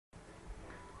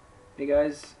Hey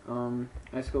guys,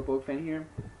 Ice Scope Oak fan here.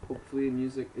 Hopefully the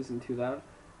music isn't too loud.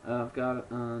 I've got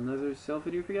another sell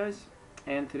video for you guys,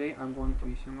 and today I'm going to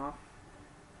be showing off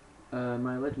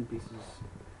my legend pieces.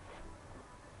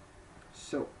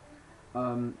 So,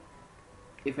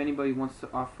 if anybody wants to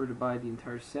offer to buy the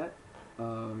entire set,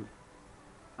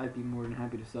 I'd be more than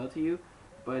happy to sell it to you.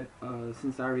 But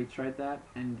since I already tried that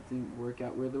and it didn't work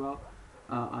out really well,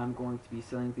 I'm going to be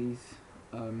selling these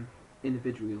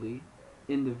individually,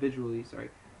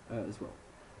 as well.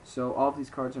 So all of these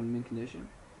cards are in mint condition.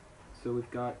 So we've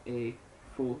got a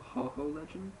full Ho-Ho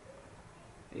legend,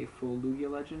 a full Lugia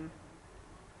legend,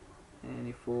 and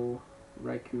a full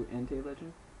Raikou Entei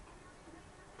legend.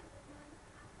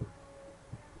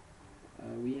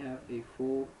 We have a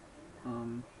full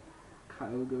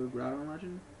Kyogre Groudon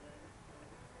legend,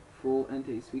 full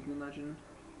Entei Suicune legend,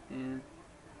 and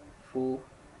full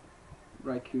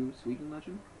Raikou Suicune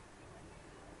legend.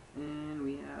 And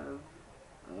we have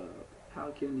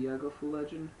Palkia Dialga full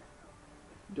legend,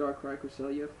 Darkrai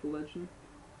Cresselia full legend,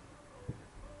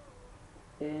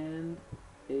 and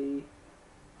a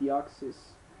Deoxys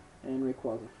and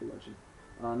Rayquaza full legend.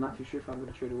 Not too sure if I'm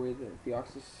going to trade away the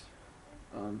Deoxys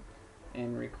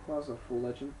and Rayquaza full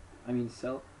legend. I mean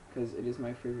sell, because it is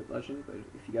my favorite legend. But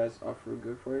if you guys offer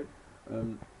good for it,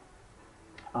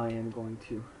 I am going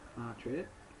to trade it,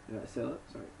 sell it.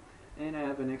 Sorry. And I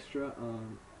have an extra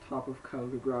top of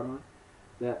Kyogre Groudon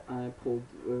that I pulled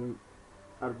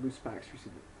out of loose packs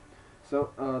recently. So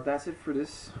that's it for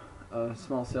this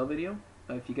small sale video.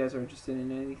 If you guys are interested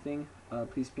in anything,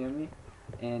 please PM me.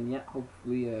 And yeah,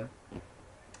 hopefully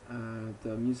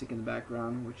the music in the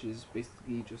background, which is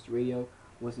basically just radio,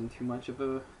 wasn't too much of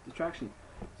a distraction.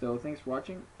 So thanks for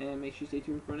watching, and make sure you stay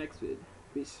tuned for our next vid.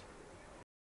 Peace.